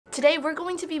Today we're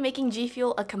going to be making G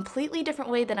Fuel a completely different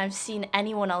way than I've seen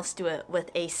anyone else do it, with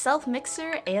a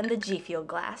self-mixer and the G Fuel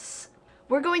glass.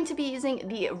 We're going to be using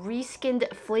the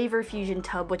reskinned Flavor Fusion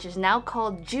tub, which is now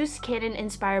called Juice Cannon,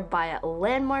 inspired by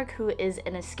Landmark, who is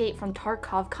an Escape from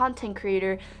Tarkov content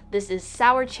creator. This is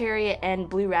sour cherry and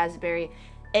blue raspberry,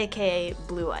 aka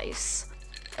blue ice.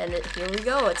 And here we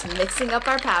go, it's mixing up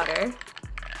our powder.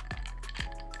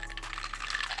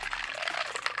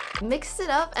 Mixed it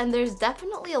up, and there's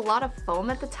definitely a lot of foam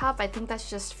at the top. I think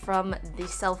that's just from the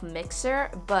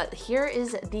self-mixer, but here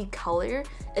is the color.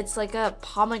 It's like a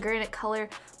pomegranate color,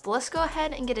 but let's go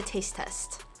ahead and get a taste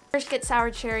test. First get sour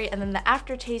cherry, and then the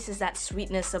aftertaste is that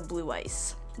sweetness of blue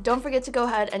ice. Don't forget to go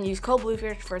ahead and use code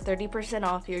BlueFierce for 30%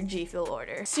 off your G Fuel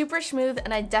order. Super smooth,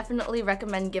 and I definitely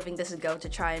recommend giving this a go to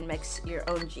try and mix your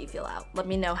own G Fuel out. Let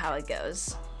me know how it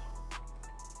goes.